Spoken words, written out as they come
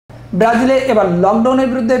ব্রাজিলে এবার লকডাউনের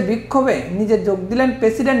বিরুদ্ধে বিক্ষোভে নিজে যোগ দিলেন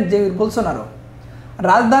প্রেসিডেন্ট জেইর বোলসোনারো।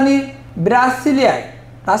 রাজধানী ব্রাসিলিয়ায়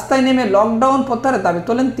রাস্তায় নেমে লকডাউন প্রত্যাহারের দাবি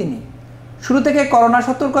তোলেন তিনি। শুরু থেকে করোনা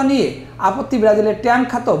সতর্ক নিয়ে আপত্তি ব্রাজিলের ট্যান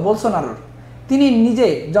খ্যাত বোলসোনারোর। তিনি নিজে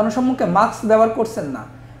জনসম্মুখে মাস্ক ব্যবহার করছেন না।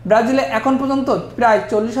 ব্রাজিলে এখন পর্যন্ত প্রায়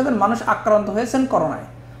 40,000 মানুষ আক্রান্ত হয়েছেন করোনায়,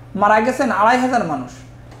 মারা গেছেন 2,500 মানুষ।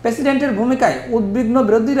 প্রেসিডেন্টের ভূমিকায় উদ্বিগ্ন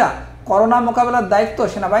বিরোধীরা করোনা মোকাবেলার দায়িত্ব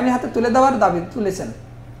সেনাবাহিনীর হাতে তুলে দেওয়ার দাবি তুলেছেন।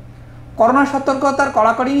 করোনা সতর্কতার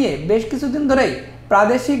কড়াকড়ি নিয়ে বেশ কিছুদিন ধরেই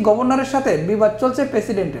প্রাদেশিক গভর্নরের সাথে বিবাদ চলছে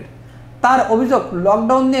প্রেসিডেন্টের। তার অভিযোগ,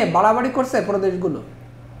 লকডাউন নিয়ে বাড়াবাড়ি করছে প্রদেশগুলো।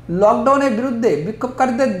 লকডাউনের বিরুদ্ধে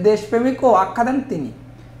বিক্ষোভকারীদের দেশপ্রেমিক ও আখ্যা দেন তিনি।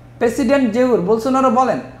 প্রেসিডেন্ট জেইর বোলসোনারো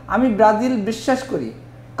বলেন, আমি ব্রাজিল বিশ্বাস করি,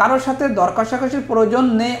 কারোর সাথে দর কষাকষির প্রয়োজন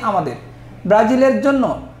নেই আমাদের। ব্রাজিলের জন্য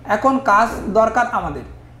এখন কাজ দরকার আমাদের।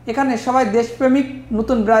 এখানে সবাই দেশপ্রেমিক,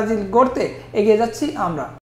 নতুন ব্রাজিল গড়তে এগিয়ে যাচ্ছি আমরা।